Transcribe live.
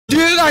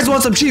guys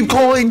want some cheap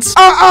coins?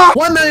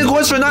 1 million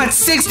coins for not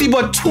 60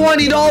 but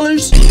 $20.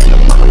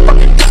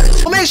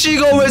 Well, make sure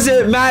you go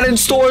visit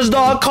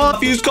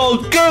MaddenStores.com. Use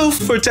code GOOF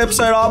for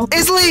 10% off.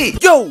 It's Lee.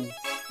 Yo,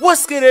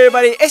 what's good,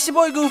 everybody? It's your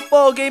boy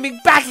Goofball Gaming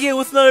back again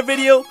with another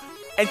video.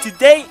 And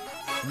today,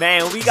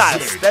 man, we got a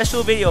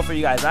special video for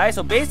you guys. Alright,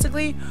 so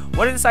basically,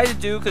 what I decided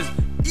to do, because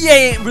EA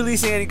ain't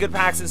releasing any good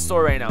packs in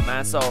store right now,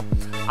 man. So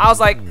I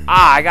was like,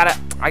 I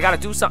gotta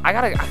do something. I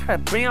gotta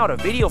bring out a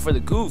video for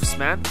the goofs,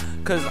 man.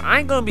 Cause I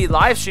ain't gonna be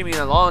live streaming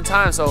in a long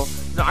time, so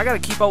I gotta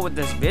keep up with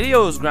this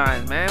videos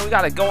grind, man. We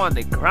gotta go on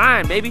the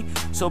grind, baby.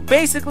 So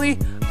basically,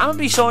 I'm gonna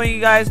be showing you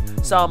guys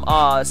some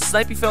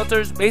sniping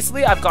filters.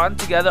 Basically, I've gotten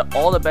together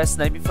all the best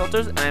sniping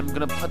filters, and I'm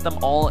gonna put them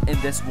all in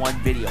this one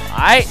video.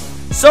 Alright,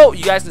 so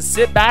you guys can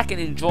sit back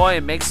and enjoy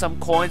and make some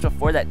coins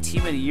before that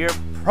Team of the Year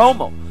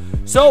promo.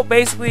 So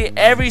basically,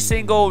 every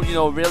single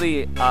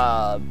really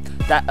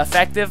that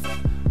effective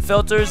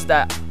filters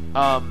that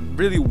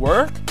really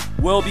work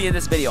will be in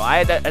this video.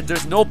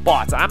 There's no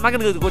bots. I'm not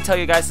gonna go tell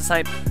you guys to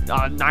snipe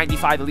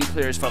 95 elite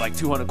players for like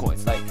 200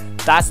 coins. Like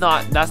that's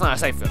not a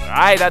snipe filter.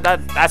 Alright,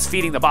 that's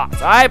feeding the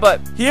bots. Alright,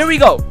 but here we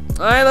go.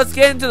 Alright, let's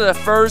get into the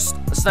first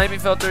sniping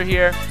filter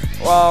here.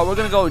 We're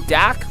gonna go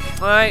Dak.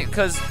 Alright,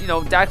 because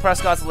Dak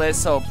Prescott's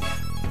list. So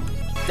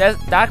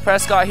Dak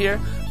Prescott here.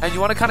 And you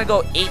want to kind of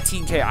go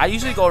 18k. I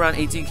usually go around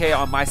 18k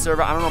on my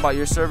server. I don't know about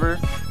your server,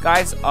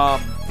 guys.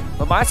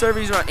 But my server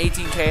is around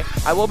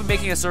 18k. I will be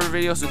making a server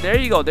video. So there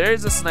you go.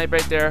 There's a snipe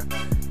right there.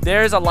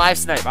 There's a live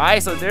snipe.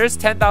 Alright, so there's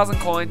 10,000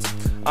 coins.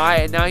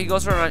 Alright, and now he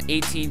goes for around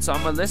 18. So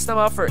I'm going to list them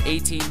up for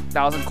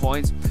 18,000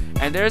 coins.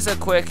 And there's a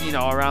quick,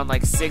 around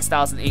like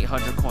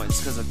 6,800 coins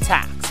because of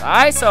tax.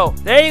 Alright, so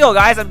there you go,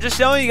 guys. I'm just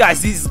showing you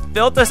guys. These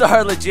filters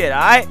are legit.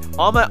 Alright,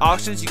 on my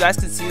auctions, you guys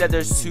can see that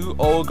there's 2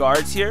 old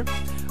guards here.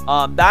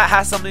 That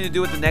has something to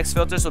do with the next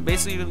filter. So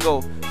basically, you can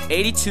go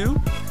 82,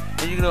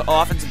 and you can go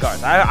offensive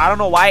guards. I don't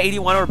know why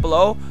 81 or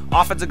below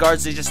offensive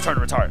guards, they just turn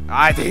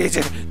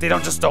retarded. They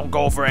don't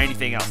go for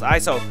anything else.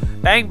 Alright, so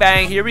bang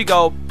bang, here we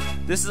go.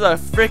 This is a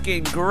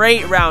freaking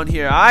great round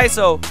here. Alright,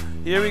 so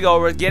here we go.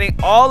 We're getting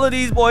all of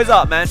these boys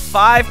up, man.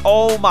 5.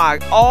 Oh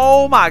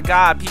my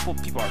god, people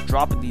are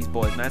dropping these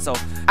boys, man. So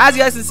as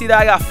you guys can see,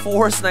 that I got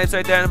 4 snipes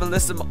right there, and I'm gonna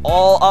list them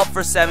all up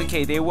for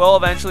 7k. They will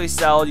eventually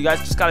sell. You guys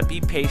just gotta be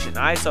patient.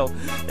 Alright, so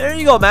there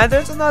you go, man.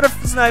 There's another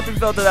sniping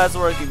filter that's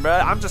working, bro.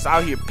 I'm just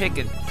out here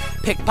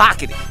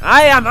pickpocketing.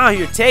 I'm out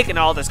here taking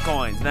all this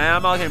coins, man.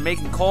 I'm out here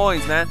making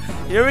coins, man.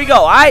 Here we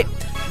go. Alright,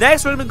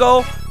 next we're gonna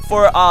go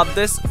for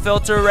this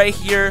filter right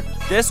here.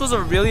 This was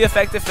a really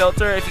effective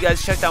filter. If you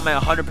guys checked out my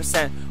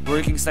 100%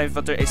 working sniping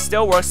filter, it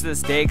still works to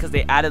this day because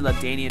they added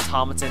LaDainian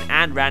Tomlinson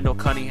and Randall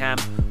Cunningham.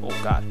 Oh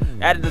god,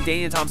 added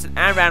LaDainian Tomlinson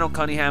and Randall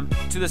Cunningham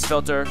to this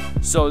filter.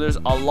 So there's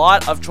a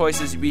lot of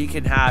choices we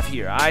can have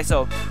here. Alright,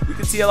 so we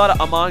can see a lot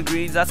of Amon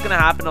Greens. That's gonna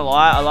happen a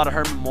lot of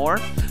Herman Moore.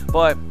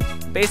 But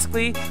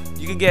basically,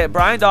 you can get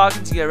Brian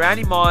Dawkins, you can get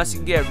Randy Moss, you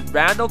can get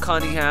Randall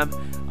Cunningham,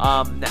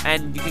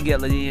 and you can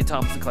get LaDainian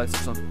Tomlinson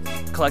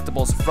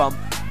collectibles from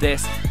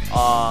this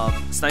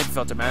sniping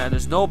filter, man. And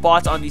there's no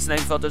bots on these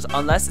sniping filters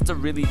unless it's a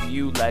really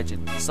new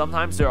legend.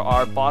 Sometimes there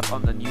are bots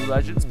on the new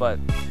legends, but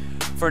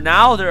for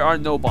now there are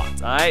no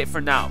bots. Alright, for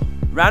now.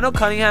 Randall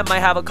Cunningham might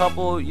have a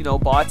couple,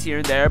 bots here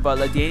and there, but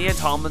LaDainian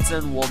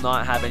Tomlinson will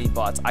not have any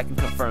bots. I can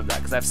confirm that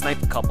because I've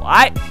sniped a couple.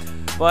 Alright,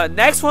 but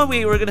next one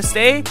we're gonna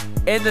stay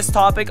in this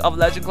topic of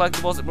legend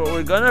collectibles, but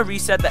we're gonna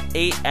reset the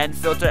 8N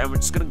filter, and we're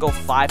just gonna go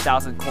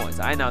 5,000 coins.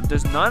 Alright, now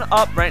there's none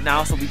up right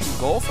now, so we can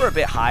go for a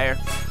bit higher.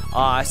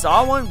 I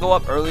saw one go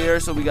up earlier,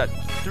 so we got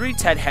 3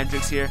 Ted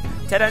Hendricks here.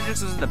 Ted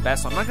Hendricks isn't the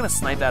best, so I'm not gonna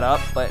snipe that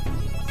up, but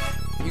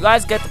you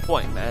guys get the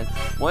point, man.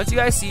 Once you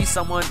guys see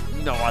someone,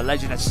 a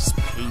legend that's just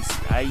pacey,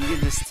 right? You can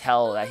just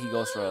tell that he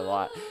goes for a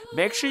lot.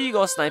 Make sure you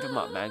go snipe him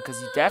up, man, because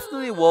he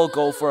definitely will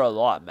go for a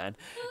lot, man.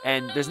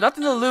 And there's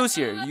nothing to lose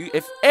here.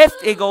 If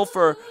they go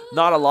for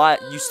not a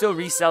lot, you still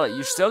resell it.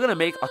 You're still gonna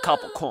make a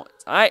couple coins.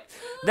 All right.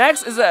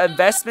 Next is an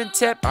investment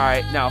tip. All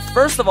right. Now,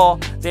 first of all,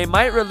 they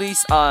might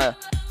release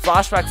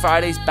Flashback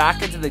Fridays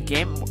back into the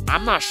game.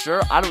 I'm not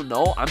sure. I don't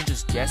know. I'm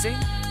just guessing.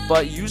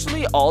 But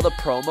usually, all the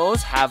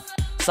promos have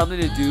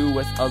something to do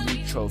with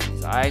elite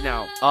trophies. Alright,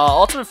 now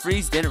Ultimate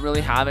Freeze didn't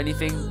really have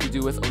anything to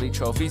do with elite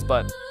trophies,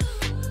 but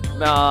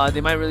they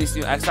might release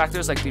new X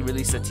Factors, like they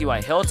released the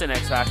T.Y. Hilton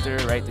X Factor,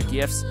 right? The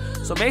gifts.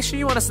 So make sure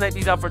you want to snipe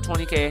these up for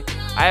 20k.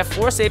 I have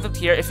 4 saved up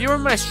here. If you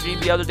remember my stream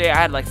the other day, I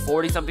had like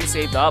 40 something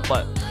saved up,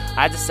 but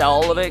I had to sell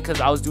all of it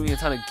because I was doing a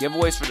ton of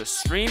giveaways for the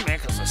stream, man,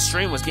 because the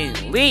stream was getting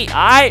elite.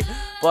 Alright,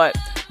 but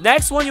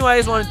next one you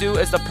guys want to do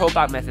is the Pro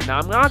Pack method. Now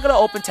I'm not gonna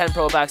open 10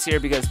 Pro Packs here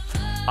because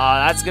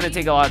that's gonna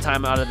take a lot of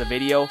time out of the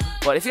video.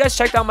 But if you guys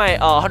checked out my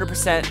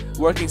 100%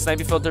 working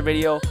sniping filter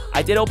video,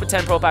 I did open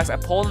 10 Pro Packs. I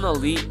pulled an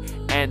elite,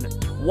 and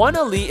 1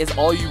 elite is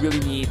all you really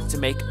need to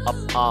make a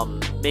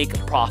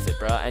profit,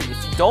 bro. And if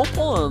you don't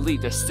pull an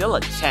elite, there's still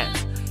a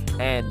chance.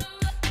 And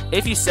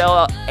if you sell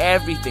out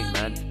everything,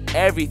 man,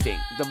 everything,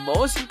 the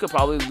most you could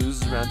probably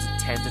lose is around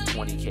 10 to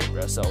 20k,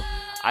 bro. So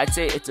I'd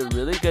say it's a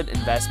really good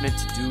investment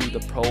to do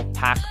the Pro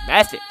Pack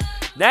method.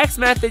 Next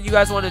method you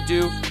guys want to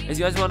do is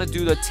you guys want to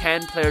do the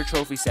 10-player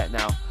trophy set.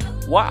 Now,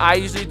 what I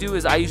usually do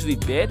is I usually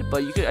bid,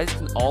 but you can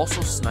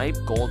also snipe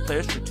gold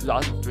players for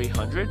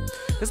 2,300.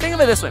 Because think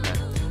of it this way, man.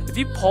 If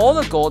you pulled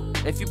a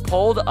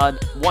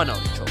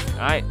 1-0 trophy,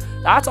 alright,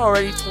 that's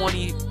already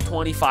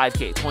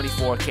 25k,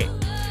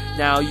 24k.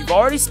 Now, you've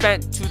already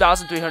spent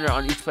 2,300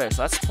 on each player,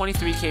 so that's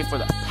 23k for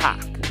the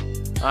pack.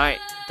 Alright,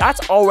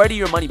 that's already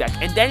your money back.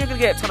 And then you're going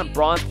to get a ton of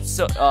bronze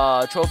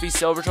trophies,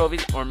 silver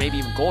trophies, or maybe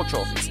even gold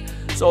trophies.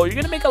 So you're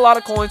going to make a lot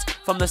of coins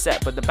from the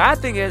set. But the bad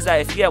thing is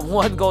that if you get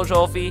one gold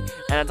trophy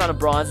and a ton of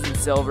bronzes and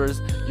silvers,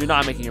 you're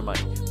not making your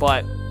money.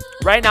 But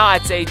right now,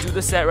 I'd say do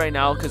the set right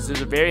now because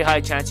there's a very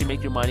high chance you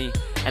make your money.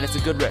 And it's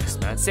a good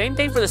risk, man. Same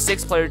thing for the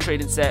 6-player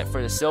trading set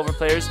for the silver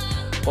players.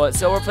 But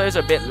silver players are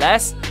a bit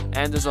less,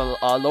 and there's a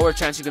lower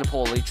chance you're going to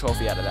pull elite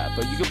trophy out of that.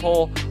 But you can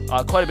pull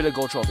quite a bit of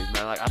gold trophies,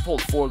 man. Like, I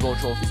pulled 4 gold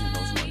trophies in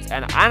those ones.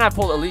 And I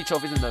pulled elite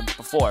trophies in them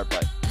before,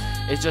 but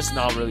it's just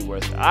not really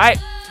worth it. Alright,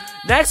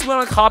 next we're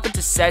going to hop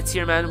into sets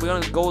here, man. We're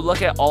going to go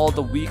look at all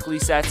the weekly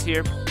sets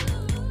here.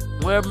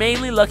 We're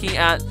mainly looking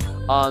at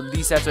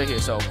these sets right here.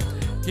 So,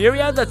 here we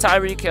have the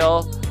Tyreek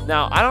Hill.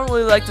 Now, I don't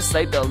really like to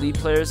snipe the elite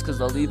players because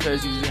the elite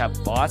players usually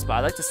have bots, but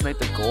I like to snipe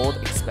the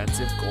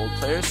expensive gold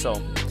players. So,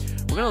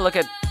 we're going to look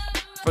at,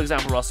 for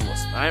example, Russell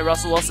Wilson. All right,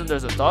 Russell Wilson,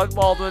 there's a Doug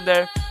Baldwin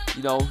there.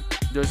 You know,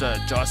 there's a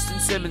Justin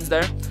Simmons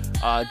there.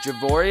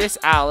 Javorius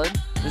Allen.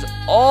 There's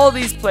all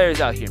these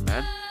players out here,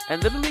 man.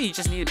 And literally, you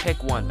just need to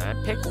pick one,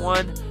 man. Pick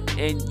one,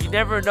 and you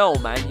never know,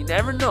 man. You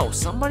never know.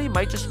 Somebody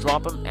might just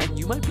drop him, and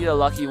you might be the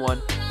lucky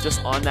one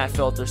just on that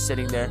filter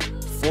sitting there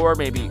for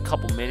maybe a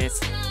couple minutes,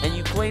 and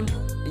you claim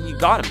and you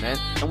got him, man.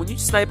 And when you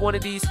snipe one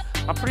of these,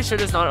 I'm pretty sure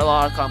there's not a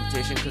lot of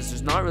competition because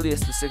there's not really a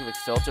specific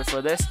filter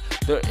for this.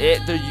 There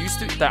used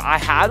to be, I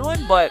had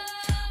one, but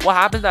what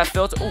happened to that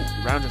filter? Oh,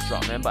 the round just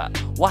dropped, man. But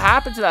what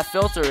happened to that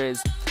filter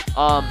is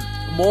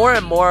more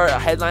and more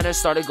headliners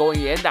started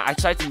going in that I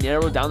tried to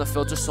narrow down the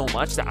filter so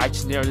much that I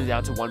just narrowed it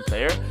down to one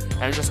player,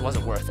 and it just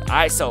wasn't worth it.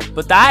 Alright, so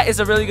but that is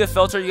a really good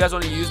filter you guys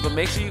want to use, but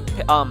make sure you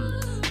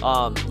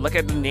look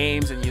at the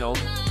names and, you know,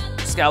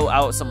 scout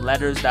out some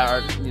letters that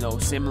are, you know,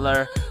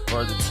 similar,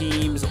 or the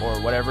teams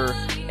or whatever,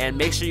 and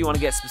make sure you want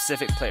to get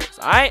specific players.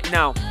 Alright,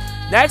 now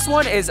next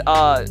one is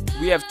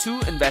we have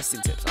 2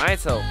 investing tips. Alright,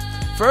 so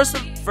first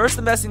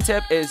investing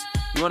tip is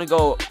you want to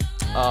go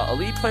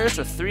elite players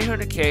for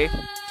 300k,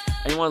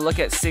 and you want to look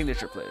at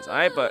signature players.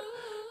 Alright, but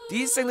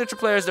these signature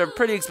players, they're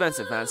pretty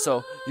expensive, man.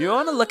 So you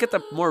want to look at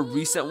the more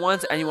recent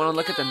ones, and you want to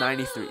look at the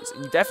 93s.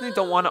 And you definitely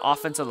don't want an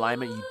offensive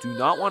lineman. You do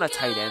not want a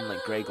tight end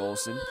like Greg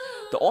Olsen.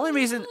 The only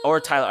reason, or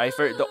Tyler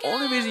Eifert, the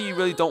only reason you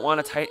really don't want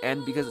a tight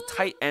end because the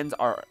tight ends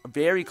are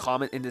very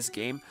common in this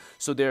game.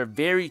 So they're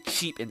very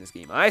cheap in this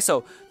game. Alright,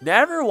 so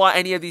never want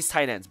any of these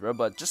tight ends, bro.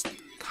 But just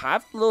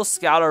have a little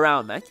scout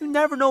around, man. You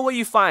never know what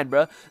you find,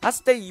 bro. That's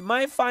the thing. You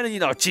might find a, you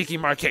know, cheeky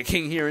Marquette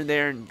King here and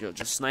there, and you'll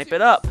just snipe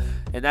it up.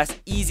 And that's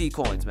easy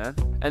coins, man.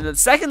 And the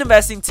second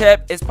investing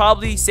tip is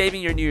probably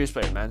saving your New Year's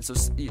player, man. So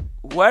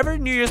whoever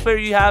New Year's player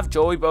you have,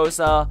 Joey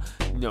Bosa,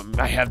 you know,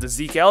 might have the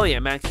Zeke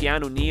Elliott, man,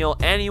 Keanu Neal,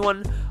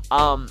 anyone.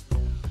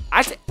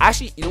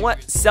 Actually, you know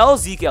what? Sell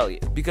Zeke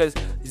Elliott because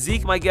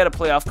Zeke might get a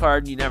playoff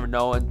card. You never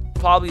know, and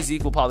probably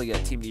Zeke will probably get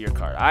a Team of the Year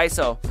card. Alright,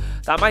 so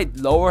that might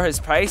lower his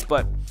price,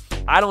 but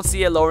I don't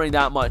see it lowering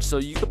that much. So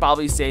you could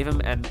probably save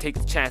him and take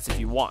the chance if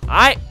you want.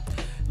 Alright.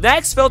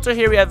 Next filter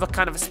here, we have a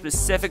kind of a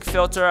specific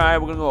filter. All right,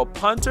 we're gonna go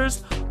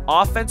punters,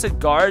 offensive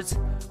guards,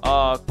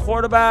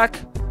 quarterback,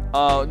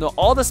 no,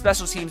 all the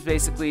special teams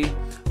basically,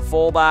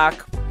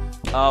 fullback.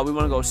 We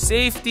want to go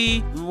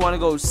safety. We want to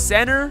go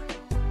center,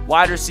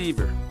 wide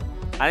receiver.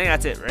 I think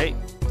that's it, right?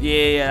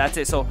 Yeah, that's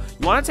it. So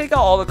you want to take out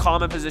all the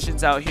common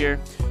positions out here.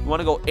 You want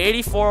to go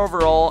 84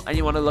 overall, and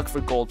you want to look for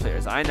gold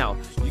players. I know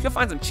you can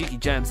find some cheeky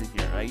gems in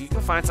here, right? You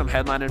can find some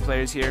headliner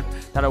players here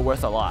that are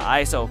worth a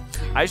lot. So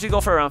I usually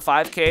go for around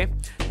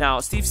 5k. Now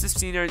Steve Smith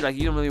Sr., like,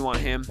 you don't really want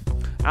him.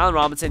 Allen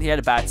Robinson, he had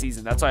a bad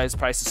season. That's why his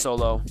price is so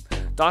low.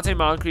 Dante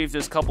Moncrief,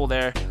 there's a couple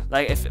there.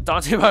 Like, if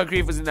Dante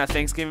Moncrief was in that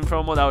Thanksgiving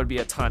promo, that would be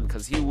a ton,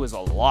 because he was a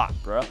lot,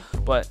 bro.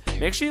 But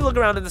make sure you look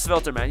around in this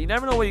filter, man. You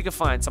never know what you can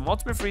find. Some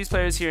Ultimate Freeze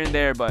players here and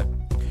there, but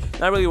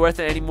not really worth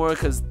it anymore,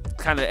 because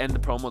kind of end the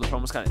promo. The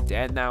promo's kind of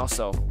dead now,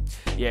 so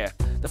yeah.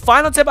 The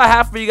final tip I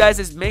have for you guys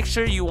is make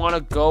sure you want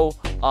to go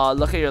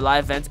look at your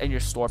live events and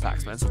your store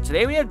packs, man. So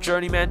today we have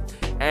Journeyman,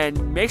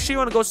 and make sure you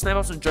want to go snipe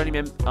up some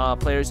Journeyman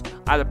players.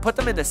 Either put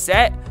them in the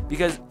set,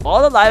 because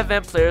all the live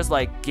event players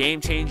like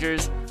Game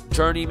Changers,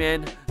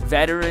 Journeyman,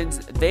 Veterans,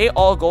 they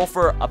all go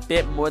for a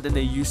bit more than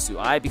they used to,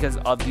 alright, because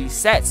of these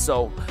sets.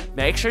 So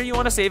make sure you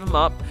want to save them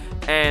up,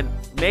 and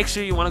make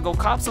sure you want to go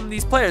cop some of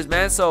these players,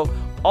 man. So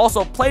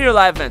also, play your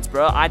live events,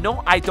 bro. I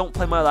know I don't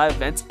play my live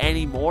events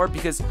anymore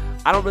because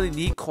I don't really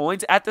need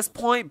coins at this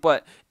point,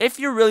 but if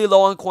you're really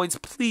low on coins,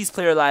 please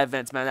play your live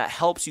events, man. That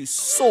helps you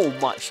so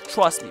much.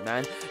 Trust me,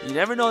 man. You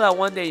never know that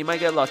one day you might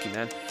get lucky,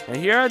 man. And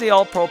here are the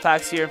all-pro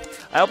packs here.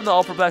 I opened the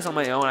all-pro packs on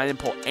my own. I didn't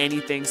pull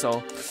anything,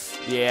 so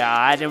yeah,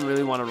 I didn't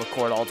really want to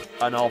record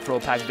an all-pro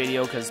pack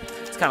video because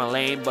it's kind of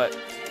lame, but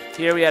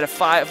Here we had a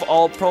 5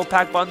 all-pro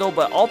pack bundle,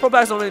 but all-pro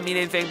packs don't really mean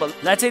anything. But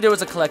let's say there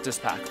was a collector's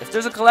pack. If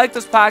there's a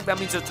collector's pack, that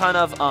means there's a ton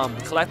of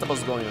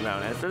collectibles going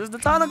around. And if there's a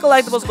ton of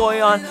collectibles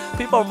going on,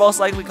 people are most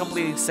likely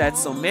completing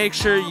sets. So make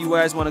sure you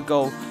guys want to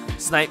go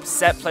snipe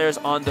set players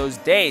on those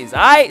days.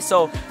 Alright,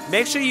 so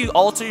make sure you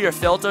alter your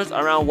filters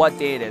around what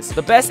day it is.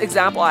 The best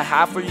example I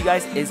have for you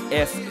guys is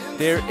if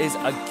there is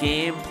a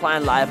game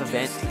plan live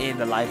event in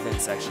the live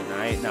event section.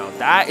 Alright, now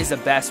that is the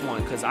best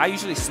one because I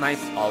usually snipe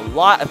a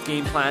lot of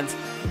game plans,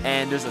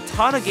 and there's a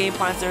ton of game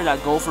plans there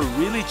that go for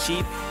really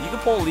cheap. You can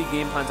pull elite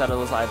game plans out of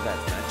those live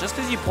events, man. Just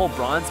because you pull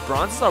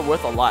bronzes are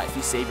worth a lot if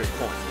you save your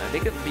coins, man. They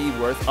could be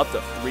worth up to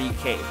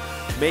 3K,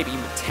 maybe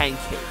even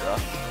 10K, bro.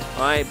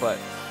 Alright, but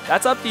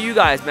that's up to you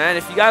guys, man.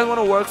 If you guys want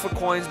to work for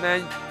coins,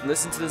 man,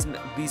 listen to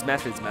these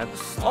methods, man.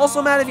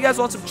 Also, man, if you guys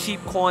want some cheap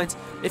coins,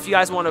 if you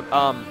guys want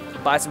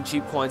to buy some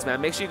cheap coins,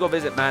 man, make sure you go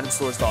visit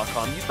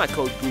MaddenStores.com. Use my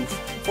code GOOF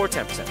for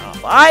 10%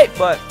 off. Alright,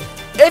 but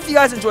if you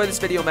guys enjoyed this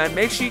video, man,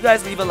 make sure you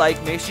guys leave a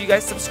like. Make sure you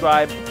guys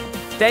subscribe.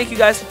 Thank you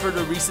guys for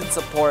the recent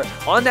support.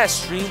 On that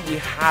stream, we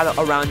had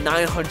around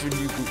 900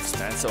 new goofs,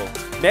 man. So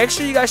make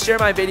sure you guys share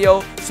my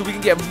video so we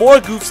can get more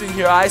goofs in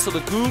here, alright? So the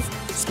goof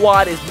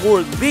squad is more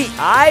elite,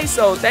 alright?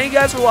 So thank you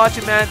guys for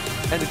watching, man,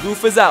 and the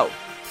goof is out.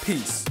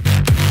 Peace.